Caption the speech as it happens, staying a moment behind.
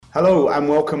Hello and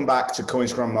welcome back to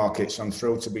CoinScrum Markets. I'm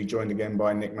thrilled to be joined again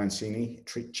by Nick Mancini,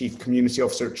 Chief Community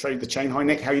Officer at Trade the Chain. Hi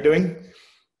Nick, how are you doing?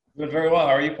 Doing very well.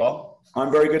 How are you, Paul?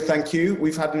 I'm very good, thank you.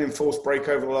 We've had an enforced break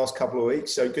over the last couple of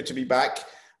weeks, so good to be back.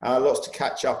 Lots to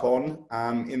catch up on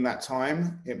in that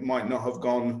time. It might not have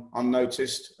gone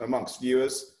unnoticed amongst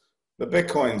viewers. The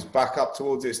Bitcoin's back up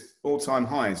towards its all-time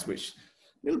highs, which is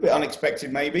a little bit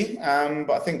unexpected maybe,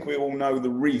 but I think we all know the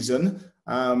reason.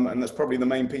 And that's probably the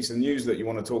main piece of news that you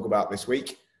want to talk about this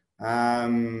week.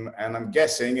 And I'm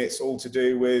guessing it's all to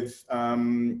do with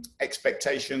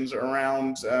expectations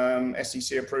around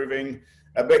SEC approving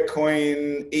a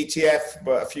Bitcoin ETF,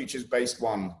 but a futures-based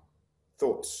one.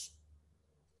 Thoughts?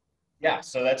 Yeah,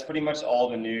 so that's pretty much all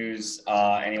the news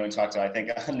anyone talked about. I think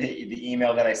on the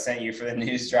email that I sent you for the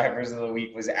news drivers of the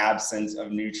week was absence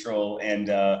of neutral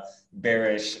and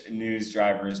bearish news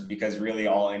drivers, because really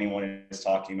all anyone is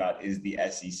talking about is the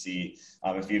SEC.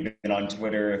 If you've been on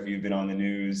Twitter, if you've been on the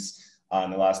news in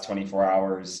the last 24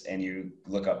 hours and you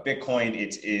look up Bitcoin,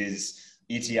 it is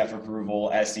ETF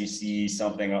approval, SEC,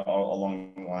 something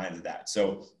along the lines of that.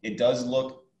 So it does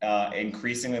look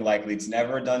increasingly likely. It's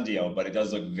never a done deal, but it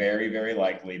does look very, very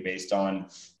likely based on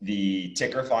the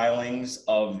ticker filings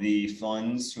of the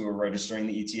funds who are registering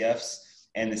the ETFs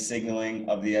and the signaling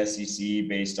of the SEC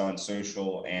based on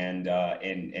social and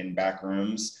in back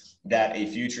rooms, that a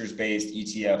futures-based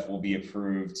ETF will be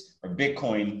approved, or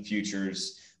Bitcoin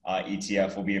futures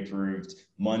ETF will be approved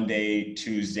Monday,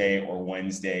 Tuesday, or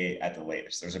Wednesday at the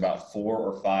latest. There's about 4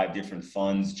 or 5 different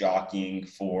funds jockeying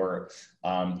for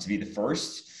to be the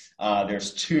first.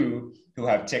 There's 2 who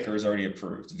have tickers already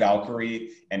approved,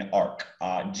 Valkyrie and ARK.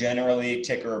 Generally,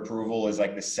 ticker approval is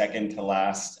like the second to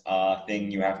last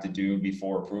thing you have to do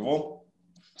before approval.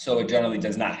 So it generally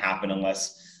does not happen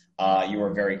unless you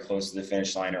are very close to the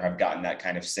finish line or have gotten that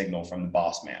kind of signal from the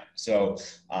boss man. So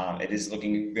it is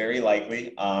looking very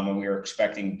likely, and we are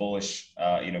expecting bullish,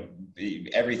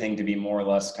 everything to be more or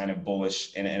less kind of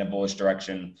bullish in a bullish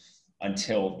direction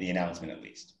until the announcement, at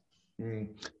least.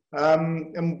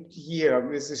 And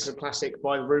yeah, is this a classic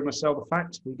buy the rumor, sell the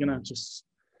fact? We're gonna just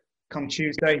come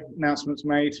Tuesday, announcements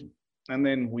made, and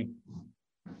then we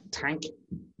tank.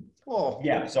 Oh.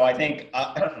 Yeah, so I think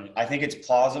it's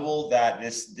plausible that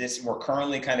this we're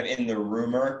currently kind of in the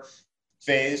rumor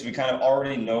phase. We kind of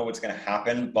already know what's going to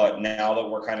happen, but now that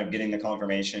we're kind of getting the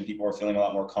confirmation, people are feeling a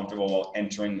lot more comfortable while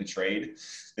entering the trade.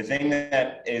 The thing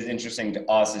that is interesting to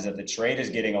us is that the trade is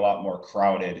getting a lot more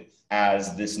crowded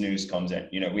as this news comes in.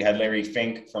 You know, we had Larry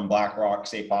Fink from BlackRock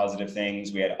say positive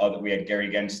things. We had Gary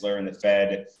Gensler and the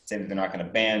Fed say that they're not going to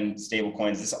ban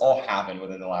stablecoins. This all happened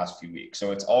within the last few weeks.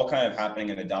 So it's all kind of happening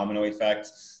in a domino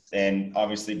effect. And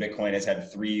obviously Bitcoin has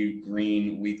had 3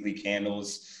 green weekly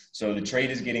candles. So the trade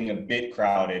is getting a bit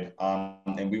crowded,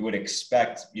 and we would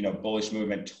expect, bullish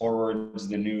movement towards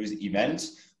the news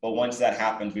event. But once that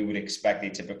happens, we would expect a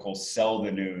typical sell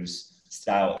the news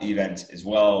style event as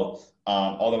well.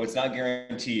 Although it's not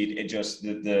guaranteed, it just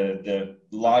the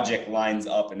logic lines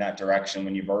up in that direction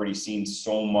when you've already seen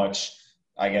so much.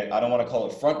 I don't want to call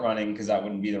it front running because that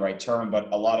wouldn't be the right term, but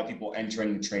a lot of people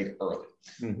entering the trade early,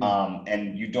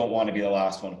 and you don't want to be the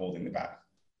last one holding the bag.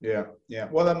 Yeah.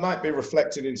 Well, that might be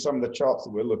reflected in some of the charts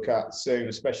that we'll look at soon,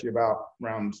 especially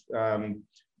around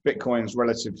Bitcoin's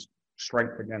relative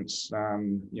strength against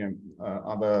other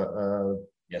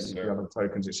the other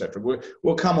tokens, etc.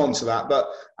 We'll come on to that, but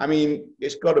I mean,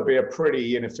 it's got to be a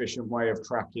pretty inefficient way of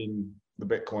tracking the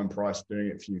Bitcoin price,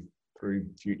 doing it through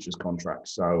futures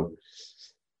contracts. So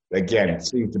again, it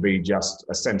seems to be just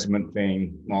a sentiment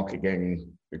thing, market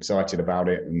getting excited about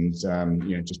it and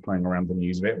just playing around the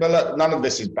news of it. But look, none of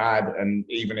this is bad, and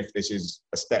even if this is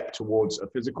a step towards a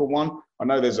physical one, I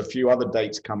know there's a few other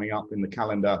dates coming up in the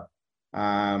calendar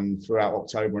throughout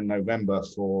October and November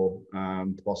for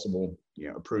possible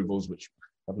approvals which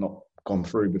have not gone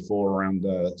through before around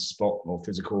spot or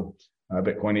physical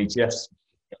Bitcoin ETFs.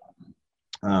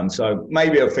 So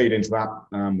maybe it'll feed into that,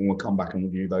 and we'll come back and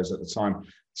review those at the time.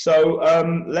 So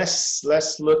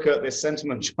let's look at this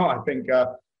sentiment chart. I think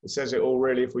it says it all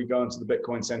really. If we go into the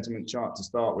Bitcoin sentiment chart to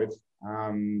start with,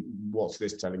 what's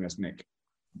this telling us, Nick?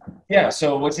 Yeah,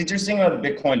 so what's interesting about the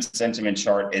Bitcoin sentiment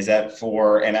chart is that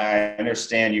and I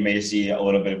understand you may see a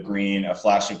little bit of green, a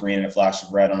flash of green and a flash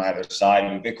of red on either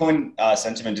side. Bitcoin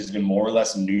sentiment has been more or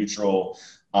less neutral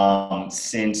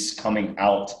since coming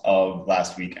out of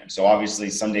last weekend. So obviously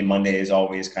Sunday, Monday is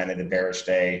always kind of the bearish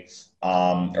day,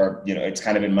 it's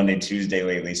kind of been Monday, Tuesday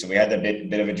lately. So we had that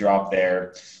bit of a drop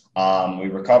there. We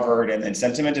recovered, and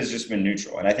sentiment has just been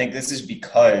neutral. And I think this is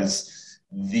because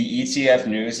the ETF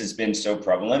news has been so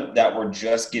prevalent that we're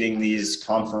just getting these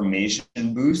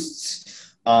confirmation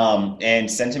boosts And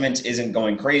sentiment isn't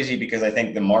going crazy because I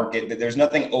think the market, there's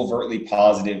nothing overtly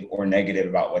positive or negative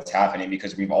about what's happening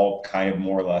because we've all kind of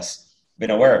more or less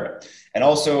been aware of it. And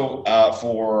also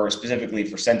specifically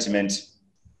for sentiment,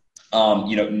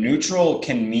 neutral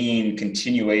can mean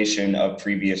continuation of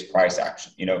previous price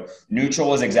action.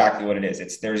 Neutral is exactly what it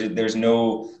is. There's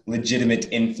no legitimate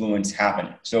influence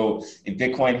happening. So if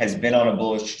Bitcoin has been on a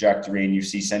bullish trajectory and you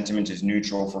see sentiment is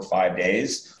neutral for 5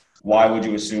 days, why would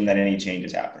you assume that any change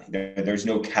is happening? There's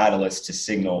no catalyst to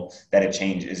signal that a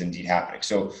change is indeed happening.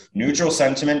 So neutral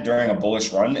sentiment during a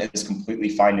bullish run is completely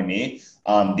fine to me.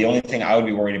 The only thing I would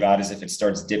be worried about is if it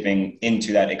starts dipping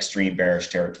into that extreme bearish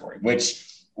territory,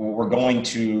 which we're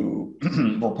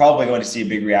probably going to see a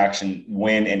big reaction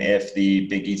when and if the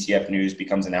big ETF news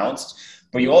becomes announced.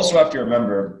 But you also have to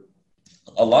remember,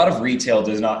 a lot of retail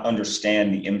does not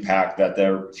understand the impact that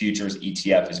the futures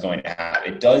ETF is going to have.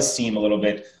 It does seem a little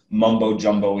bit mumbo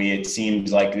jumbo-y. It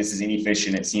seems like this is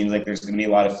inefficient. It seems like there's going to be a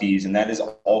lot of fees, and that is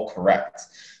all correct.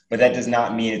 But that does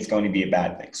not mean it's going to be a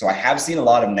bad thing. So I have seen a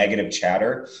lot of negative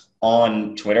chatter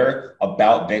on Twitter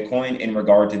about Bitcoin in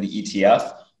regard to the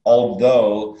ETF,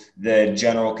 although the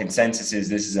general consensus is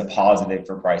this is a positive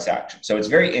for price action. So it's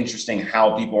very interesting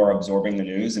how people are absorbing the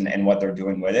news and what they're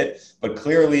doing with it. But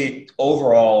clearly,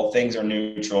 overall, things are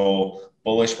neutral.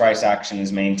 Bullish price action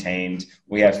is maintained.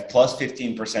 We have plus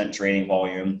 15% trading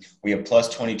volume. We have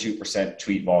plus 22%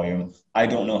 tweet volume. I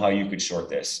don't know how you could short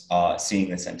this,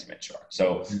 seeing the sentiment chart.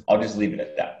 So I'll just leave it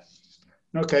at that.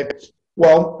 Okay.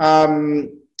 Well,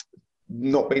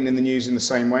 not been in the news in the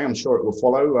same way. I'm sure it will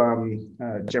follow.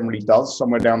 Generally does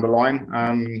somewhere down the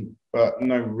line, but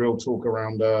no real talk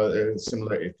around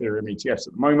similar Ethereum ETFs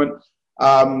at the moment.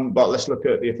 But let's look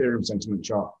at the Ethereum sentiment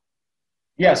chart.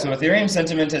 Yeah, so Ethereum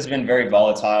sentiment has been very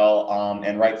volatile,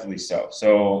 and rightfully so.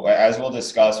 So as we'll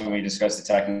discuss when we discuss the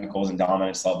technicals and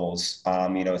dominance levels,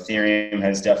 Ethereum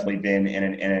has definitely been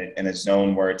in a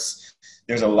zone where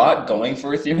there's a lot going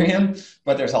for Ethereum,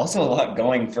 but there's also a lot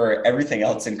going for everything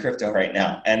else in crypto right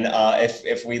now. And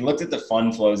if we looked at the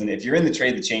fund flows, and if you're in the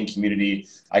Trade the Chain community,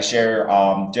 I share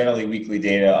generally weekly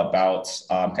data about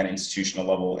kind of institutional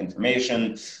level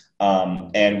information.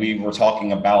 And we were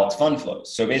talking about fund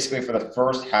flows. So basically for the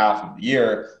first half of the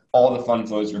year, all the fund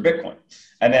flows were Bitcoin.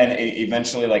 And then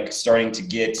eventually starting to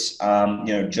get,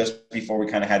 just before we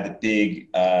kind of had the big,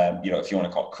 if you want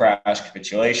to call it crash,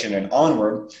 capitulation and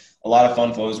onward, a lot of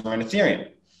fund flows were in Ethereum.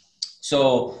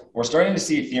 So we're starting to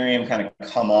see Ethereum kind of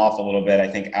come off a little bit, I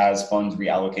think, as funds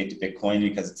reallocate to Bitcoin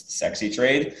because it's the sexy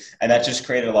trade. And that just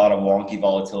created a lot of wonky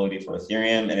volatility for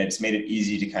Ethereum, and it's made it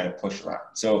easy to kind of push around.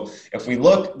 So if we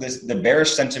look, the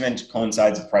bearish sentiment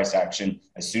coincides with price action.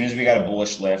 As soon as we got a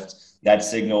bullish lift, that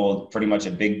signaled pretty much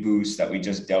a big boost that we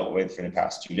just dealt with for the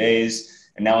past 2 days.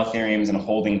 And now Ethereum is in a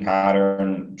holding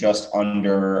pattern just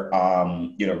under,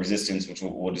 resistance, which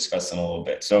we'll discuss in a little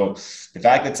bit. So the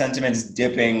fact that sentiment's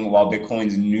dipping while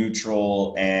Bitcoin's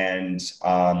neutral and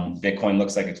Bitcoin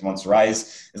looks like it wants to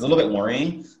rise is a little bit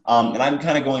worrying. And I'm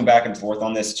kind of going back and forth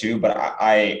on this too, but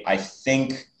I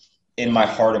think in my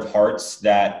heart of hearts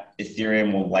that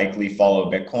Ethereum will likely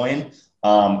follow Bitcoin,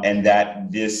 and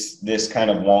that this kind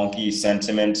of wonky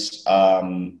sentiment,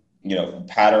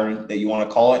 pattern that you want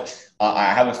to call it,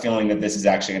 I have a feeling that this is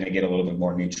actually going to get a little bit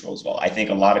more neutral as well. I think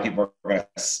a lot of people are going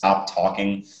to stop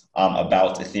talking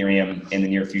about Ethereum in the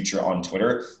near future on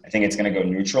Twitter. I think it's going to go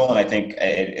neutral. And I think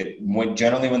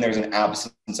generally when there's an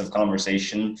absence of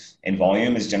conversation and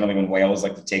volume is generally when whales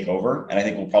like to take over. And I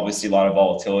think we'll probably see a lot of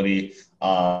volatility,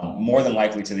 more than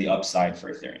likely to the upside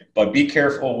for Ethereum. But be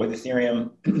careful with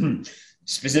Ethereum,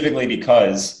 specifically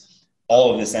because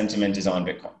all of the sentiment is on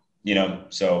Bitcoin.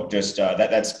 So just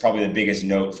that's probably the biggest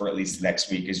note for at least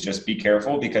next week is just be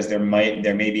careful because there may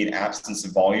be an absence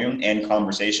of volume and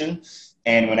conversation.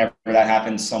 And whenever that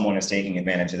happens, someone is taking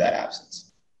advantage of that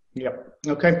absence. Yep.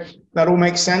 Okay. That all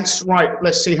makes sense. Right.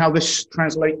 Let's see how this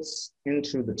translates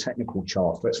into the technical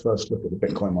chart. Let's first look at the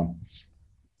Bitcoin one.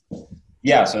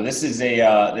 Yeah, so this is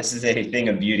a thing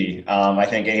of beauty. I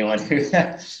think anyone who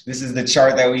this is the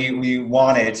chart that we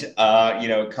wanted,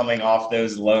 coming off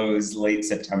those lows late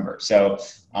September. So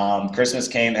Christmas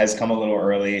has come a little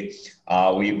early.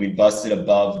 We busted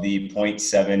above the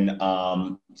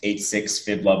 0.786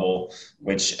 fib level,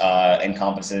 which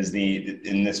encompasses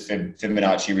in this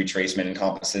Fibonacci retracement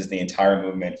encompasses the entire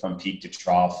movement from peak to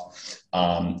trough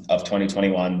of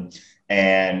 2021.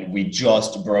 And we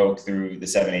just broke through the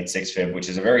 786 fib, which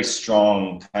is a very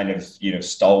strong kind of,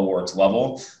 stalwart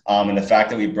level. And the fact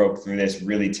that we broke through this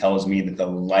really tells me that the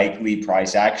likely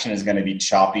price action is going to be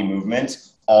choppy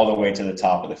movement all the way to the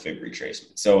top of the fib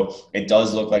retracement. So it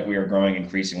does look like we are growing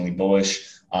increasingly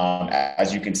bullish.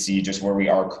 As you can see, just where we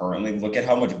are currently, look at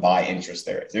how much buy interest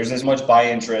there is. There's as much buy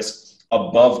interest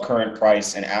above current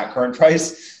price and at current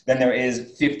price than there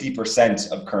is 50%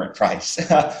 of current price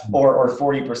or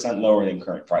 40% lower than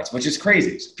current price, which is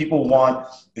crazy. So people want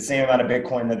the same amount of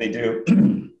Bitcoin that they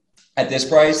do at this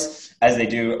price as they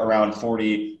do around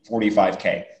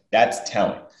 45K. That's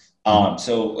telling.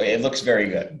 So it looks very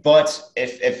good. But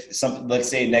if some, let's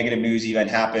say, negative news event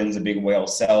happens, a big whale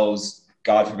sells,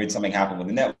 God forbid something happened with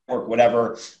the network,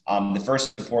 whatever, the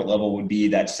first support level would be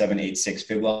that 786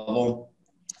 fib level.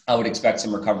 I would expect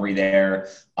some recovery there.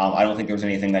 I don't think there's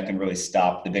anything that can really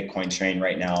stop the Bitcoin train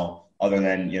right now, other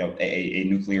than, a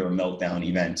nuclear meltdown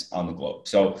event on the globe.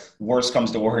 So worst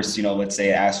comes to worst, let's say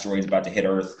an asteroid's about to hit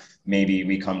Earth, maybe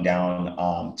we come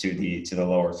down to the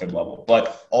lower fib level.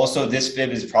 But also this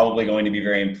fib is probably going to be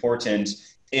very important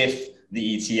if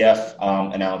the ETF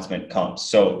announcement comes.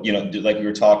 So, like we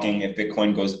were talking, if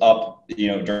Bitcoin goes up,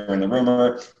 during the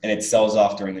rumor and it sells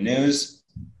off during the news,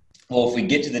 well, if we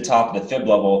get to the top of the fib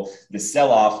level, the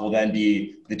sell-off will then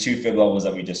be the two fib levels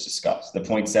that we just discussed, the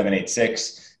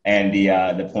 0.786 and the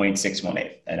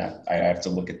 0.618. And I have to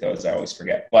look at those. I always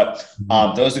forget. But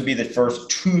those would be the first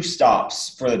two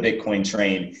stops for the Bitcoin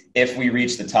train if we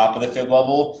reach the top of the fib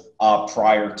level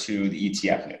prior to the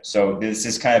ETF news. So this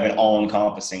is kind of an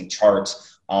all-encompassing chart.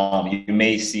 You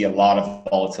may see a lot of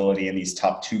volatility in these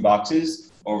top two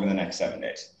boxes over the next 7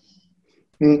 days.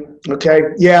 Okay.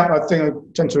 Yeah, I think I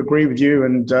tend to agree with you.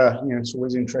 And, it's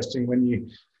always interesting when you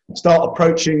start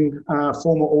approaching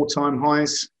former all-time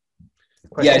highs.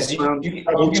 Yes, you can see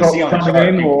on the chart,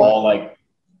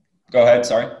 go ahead,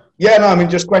 sorry. Yeah, no, I mean,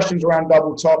 just questions around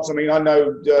double tops. I mean, I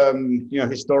know,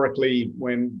 historically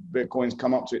when Bitcoin's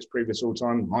come up to its previous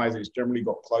all-time highs, it's generally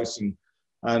got close and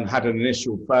had an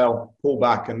initial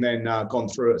pullback and then gone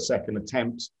through a second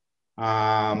attempt.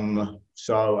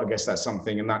 So I guess that's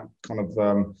something, and that kind of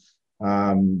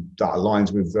that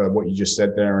aligns with what you just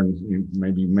said there. And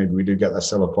maybe we do get that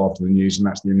sell-off after the news, and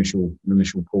that's the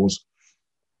initial pause.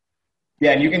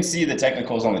 Yeah, and you can see the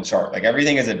technicals on the chart. Like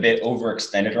everything is a bit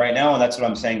overextended right now, and that's what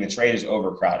I'm saying. The trade is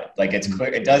overcrowded. Like it's clear.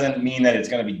 It doesn't mean that it's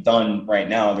going to be done right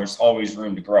now. There's always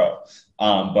room to grow,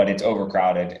 but it's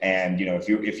overcrowded. And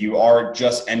if you are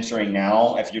just entering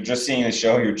now, if you're just seeing the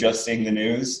show, you're just seeing the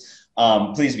news.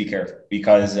 Please be careful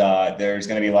because there's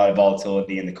going to be a lot of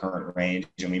volatility in the current range,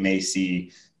 and we may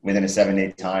see within a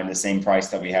 7-day time the same price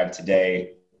that we have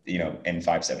today, in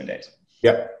 5-7 days.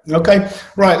 Yeah. Okay.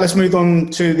 Right. Let's move on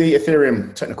to the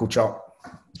Ethereum technical chart.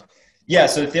 Yeah.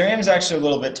 So Ethereum is actually a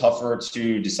little bit tougher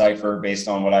to decipher based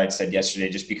on what I had said yesterday,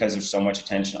 just because there's so much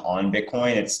attention on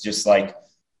Bitcoin. It's just like,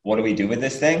 what do we do with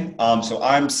this thing? So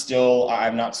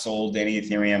I've not sold any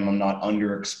Ethereum. I'm not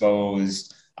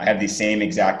underexposed. I have the same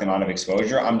exact amount of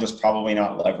exposure. I'm just probably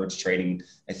not leverage trading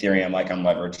Ethereum like I'm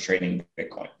leverage trading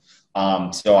Bitcoin.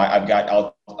 So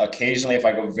I'll occasionally, if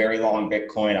I go very long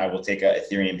Bitcoin, I will take a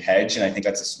Ethereum hedge. And I think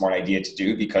that's a smart idea to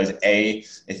do because A,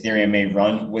 Ethereum may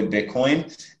run with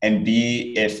Bitcoin, and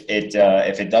B, if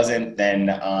it doesn't, then,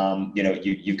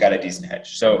 you've got a decent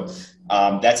hedge. So,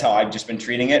 that's how I've just been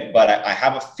treating it, but I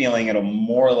have a feeling it'll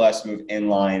more or less move in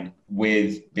line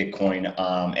with Bitcoin,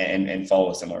 and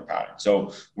follow a similar pattern.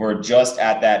 So we're just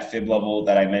at that fib level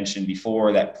that I mentioned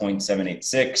before, that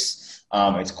 0.786.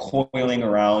 It's coiling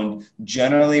around.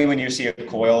 Generally, when you see a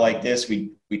coil like this,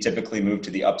 we typically move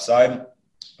to the upside,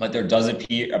 but there does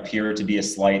appear to be a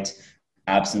slight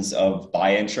absence of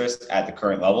buy interest at the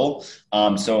current level.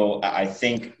 So I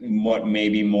think what may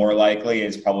be more likely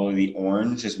is probably the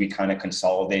orange as we kind of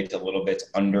consolidate a little bit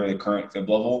under the current fib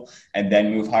level and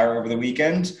then move higher over the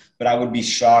weekend. But I would be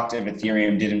shocked if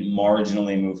Ethereum didn't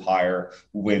marginally move higher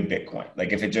with Bitcoin.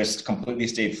 Like if it just completely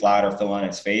stayed flat or fell on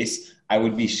its face, I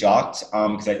would be shocked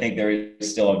because I think there is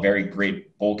still a very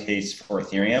great bull case for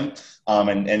Ethereum.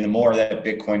 And the more that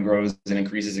Bitcoin grows and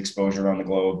increases exposure around the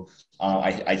globe,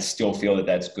 I still feel that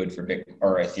that's good for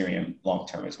Ethereum long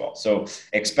term as well. So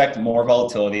expect more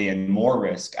volatility and more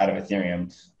risk out of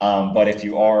Ethereum. But if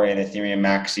you are an Ethereum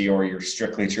maxi or you're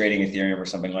strictly trading Ethereum or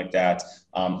something like that,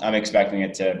 I'm expecting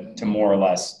it to more or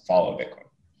less follow Bitcoin.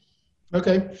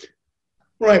 Okay.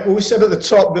 Right. Well, we said at the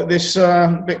top that this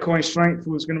Bitcoin strength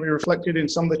was going to be reflected in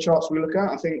some of the charts we look at.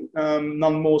 I think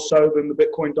none more so than the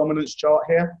Bitcoin dominance chart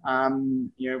here.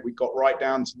 We got right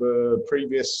down to the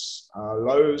previous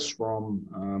lows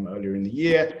from earlier in the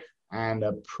year and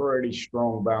a pretty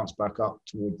strong bounce back up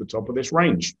toward the top of this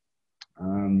range.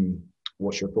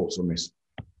 What's your thoughts on this?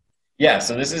 Yeah,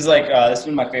 so this is this has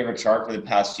been my favorite chart for the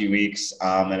past few weeks.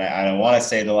 And I want to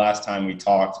say the last time we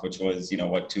talked, which was,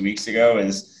 2 weeks ago,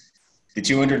 is the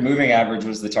 200 moving average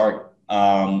was the target.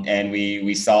 And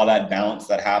we saw that bounce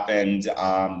that happened,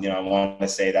 I want to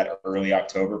say that early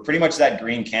October, pretty much that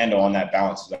green candle on that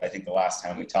bounce was, I think, the last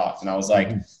time we talked. And I was like,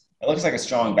 it looks like a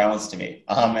strong bounce to me.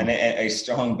 And a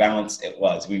strong bounce it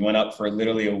was. We went up for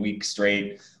literally a week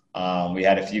straight. We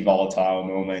had a few volatile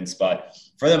moments, but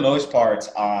for the most part,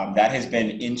 that has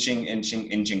been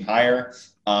inching higher.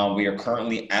 We are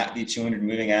currently at the 200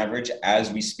 moving average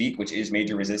as we speak, which is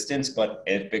major resistance. But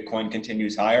if Bitcoin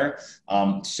continues higher,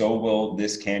 so will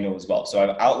this candle as well. So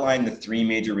I've outlined the 3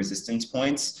 major resistance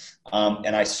points.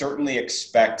 And I certainly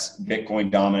expect Bitcoin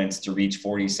dominance to reach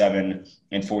 47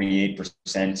 and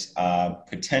 48%,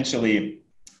 potentially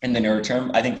in the near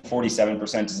term. I think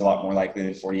 47% is a lot more likely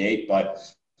than 48, but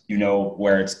you know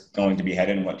where it's going to be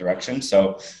headed in what direction.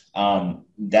 So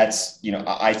that's,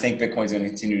 I think Bitcoin's going to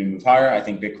continue to move higher. I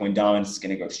think Bitcoin dominance is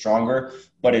going to go stronger.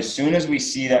 But as soon as we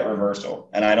see that reversal,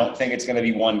 and I don't think it's going to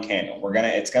be one candle,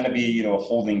 it's going to be, a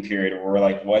holding period where we're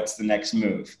like, what's the next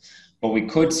move? But we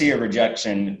could see a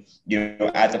rejection,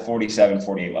 at the 47,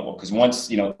 48 level. Because once,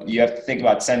 you have to think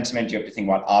about sentiment, you have to think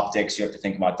about optics, you have to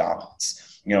think about dominance.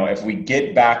 If we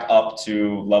get back up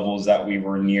to levels that we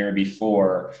were near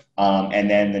before, and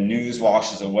then the news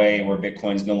washes away where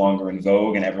Bitcoin's no longer in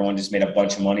vogue and everyone just made a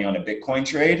bunch of money on a Bitcoin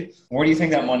trade, where do you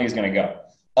think that money is going to go?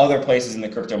 Other places in the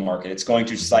crypto market. It's going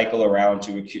to cycle around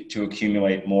to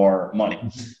accumulate more money.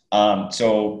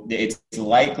 So it's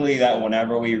likely that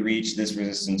whenever we reach this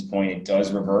resistance point, it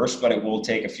does reverse, but it will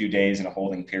take a few days in a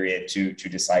holding period to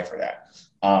decipher that.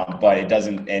 But it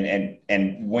doesn't,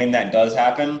 and when that does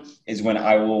happen is when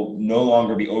I will no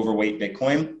longer be overweight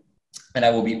Bitcoin and I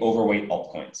will be overweight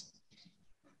altcoins.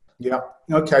 Yeah.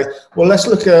 Okay. Well, let's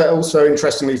look at also,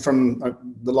 interestingly, from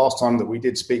the last time that we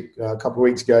did speak a couple of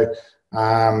weeks ago,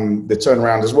 the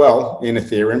turnaround as well in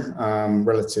Ethereum,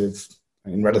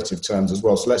 in relative terms as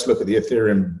well. So let's look at the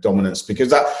Ethereum dominance, because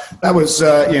that was,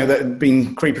 that had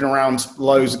been creeping around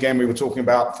lows again. We were talking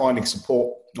about finding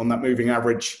support on that moving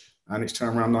average, and it's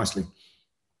turned around nicely.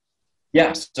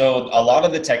 Yeah, so a lot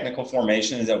of the technical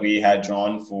formations that we had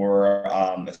drawn for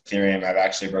Ethereum have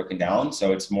actually broken down.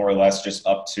 So it's more or less just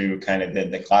up to kind of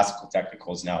the classical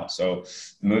technicals now. So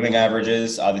moving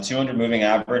averages, the 200 moving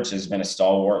average has been a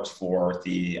stalwart for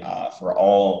for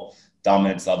all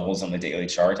dominance levels on the daily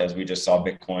chart. As we just saw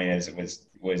Bitcoin as it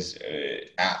was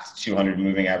at 200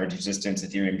 moving average resistance,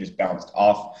 Ethereum just bounced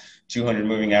off 200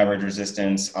 moving average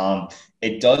resistance.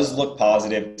 It does look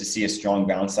positive to see a strong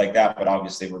bounce like that, but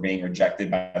obviously we're being rejected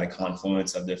by the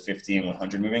confluence of the 50 and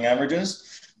 100 moving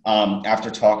averages. After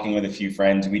talking with a few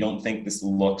friends, we don't think this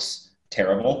looks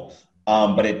terrible,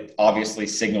 but it obviously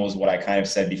signals what I kind of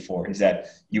said before, is that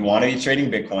you want to be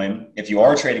trading Bitcoin. If you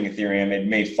are trading Ethereum, it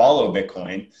may follow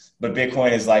Bitcoin, but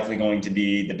Bitcoin is likely going to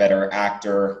be the better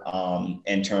actor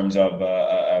in terms of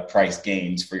price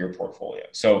gains for your portfolio.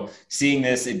 So seeing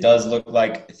this, it does look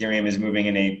like Ethereum is moving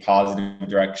in a positive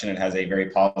direction. It has a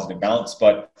very positive balance.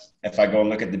 But if I go and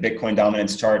look at the Bitcoin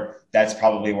dominance chart, that's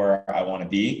probably where I want to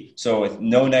be. So with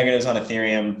no negatives on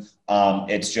Ethereum,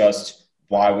 it's just,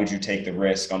 why would you take the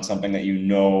risk on something that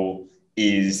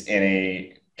is in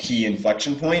a key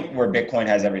inflection point where Bitcoin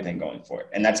has everything going for it?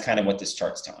 And that's kind of what this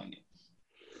chart's telling you.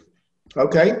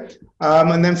 Okay.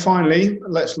 And then finally,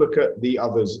 let's look at the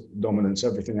others' dominance,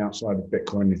 everything outside of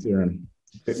Bitcoin and Ethereum.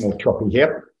 A bit more choppy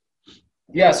here.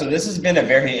 Yeah, so this has been a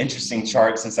very interesting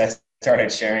chart since I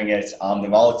started sharing it. The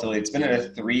volatility, it's been at a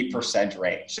 3%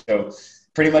 range. So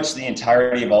pretty much the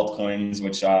entirety of altcoins,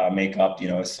 which make up,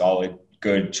 a solid,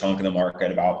 good chunk of the market,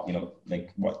 about,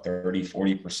 30,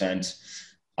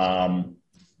 40%.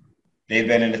 They've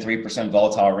been in a 3%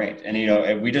 volatile range.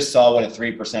 And, we just saw what a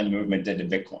 3% movement did to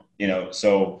Bitcoin,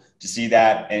 so to see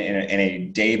that in a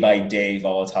day-by-day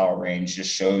volatile range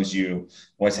just shows you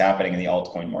what's happening in the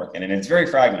altcoin market. And it's very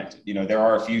fragmented. There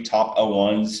are a few top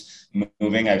L1s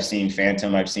moving. I've seen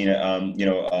Phantom. I've seen,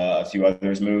 a few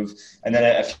others move. And then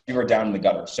a few are down in the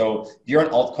gutter. So if you're on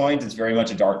altcoins, it's very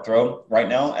much a dart throw right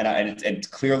now. And it's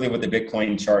clearly what the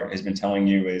Bitcoin chart has been telling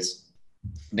you is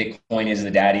Bitcoin is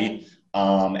the daddy.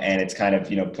 And it's kind of,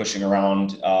 pushing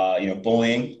around,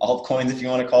 bullying altcoins, if you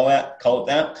want to call it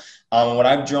that. What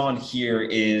I've drawn here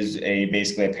is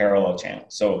basically a parallel channel.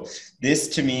 So this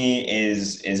to me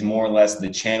is more or less the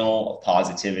channel of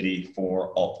positivity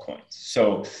for altcoins.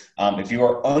 So if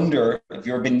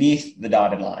you're beneath the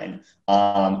dotted line,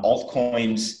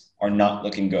 altcoins are not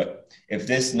looking good. If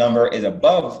this number is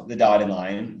above the dotted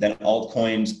line, then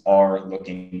altcoins are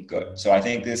looking good. So I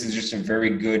think this is just a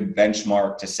very good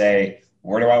benchmark to say,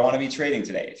 where do I want to be trading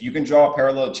today? If you can draw a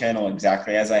parallel channel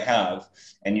exactly as I have,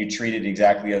 and you treat it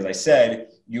exactly as I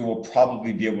said, you will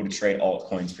probably be able to trade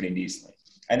altcoins pretty decently.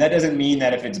 And that doesn't mean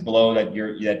that if it's below that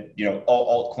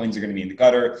all altcoins are going to be in the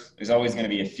gutter. There's always going to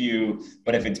be a few,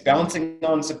 but if it's bouncing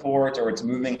on support or it's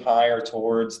moving higher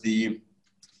towards the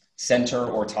center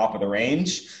or top of the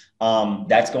range,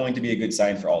 that's going to be a good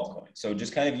sign for altcoins. So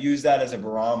just kind of use that as a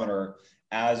barometer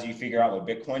as you figure out what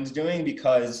Bitcoin's doing,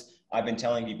 because I've been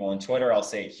telling people on Twitter, I'll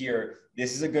say it here,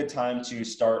 this is a good time to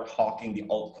start hawking the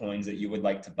altcoins that you would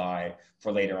like to buy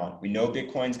for later on. We know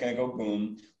Bitcoin's going to go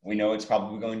boom. We know it's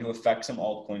probably going to affect some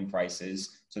altcoin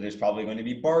prices. So there's probably going to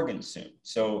be bargains soon.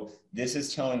 So this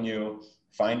is telling you,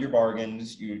 find your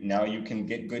bargains. Now you can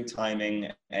get good timing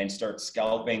and start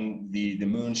scalping the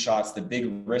moonshots, the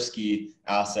big risky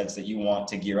assets that you want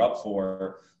to gear up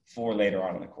for later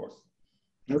on in the course.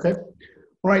 Okay.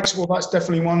 Right. Well, that's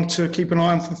definitely one to keep an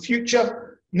eye on for the future.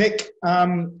 Nick,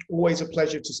 always a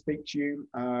pleasure to speak to you,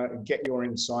 get your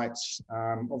insights.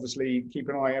 Obviously, keep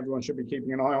an eye. Everyone should be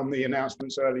keeping an eye on the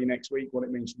announcements early next week, what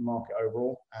it means for the market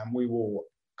overall. And we will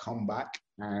come back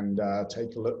and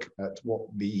take a look at what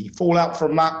the fallout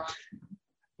from that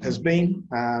has been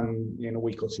in a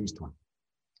week or two's time.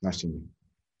 Nice to meet you.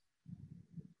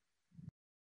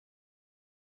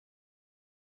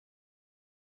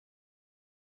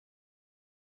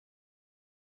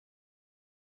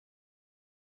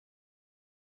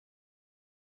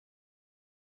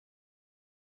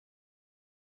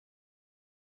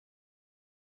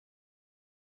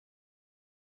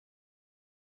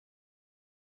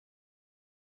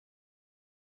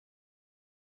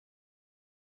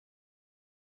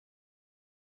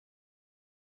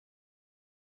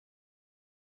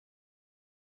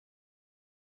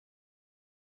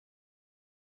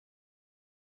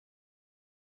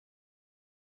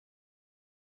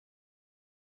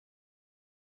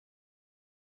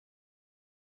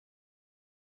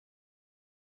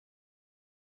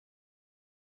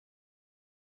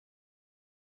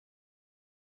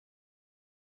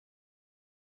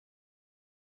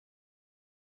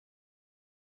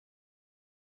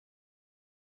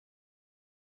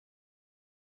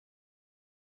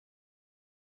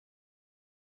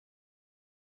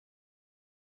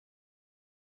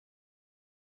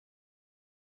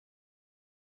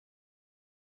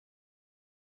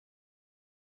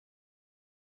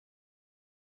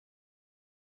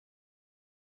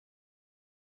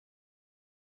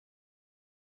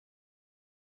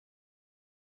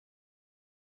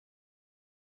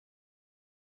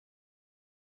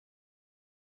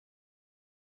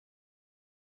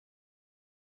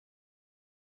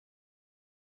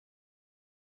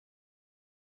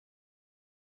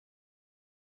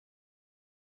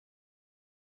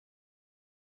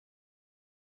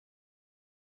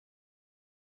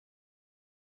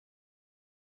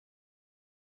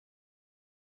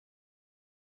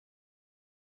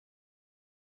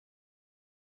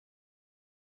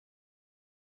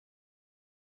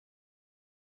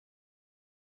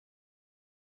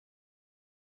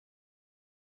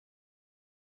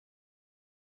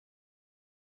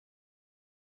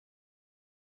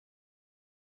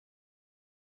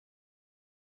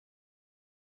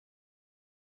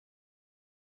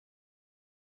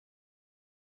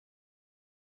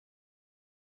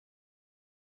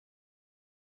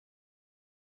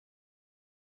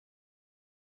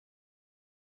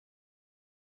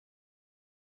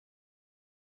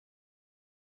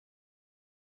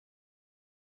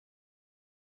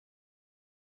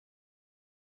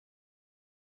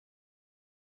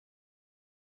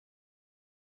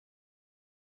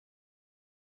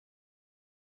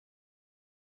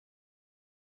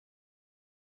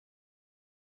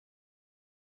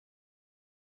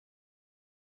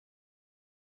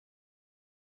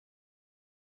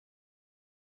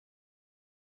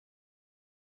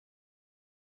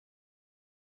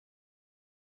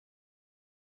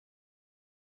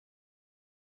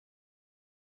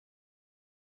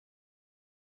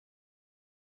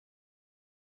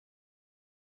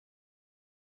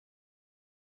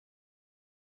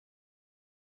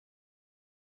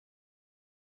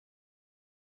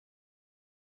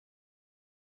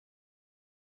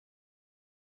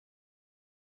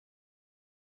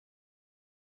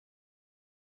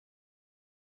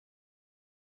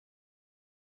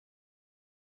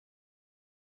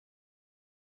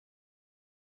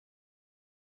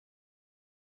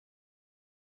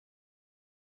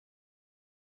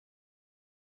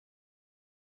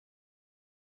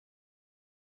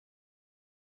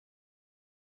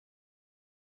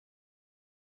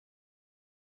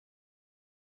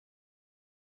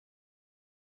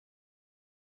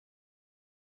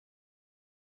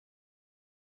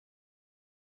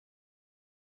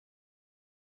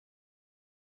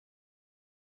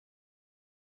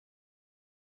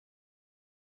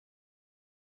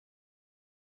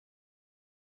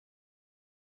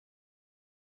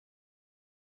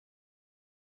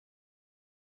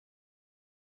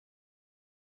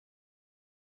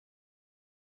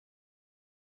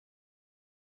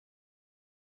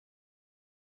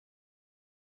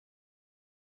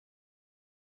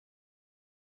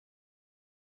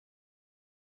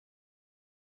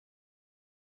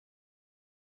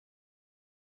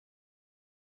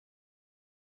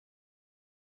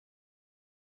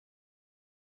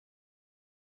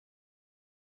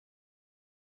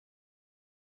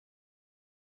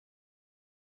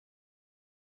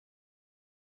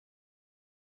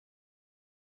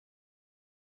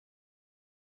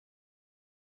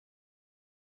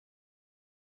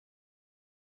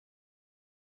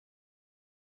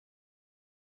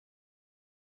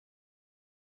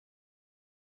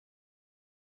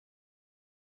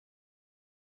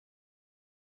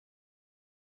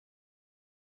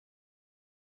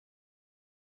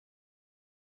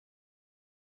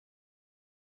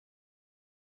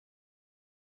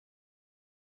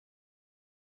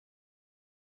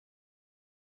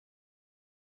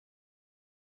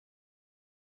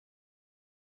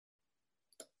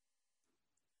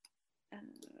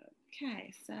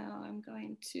 Okay, so I'm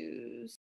going to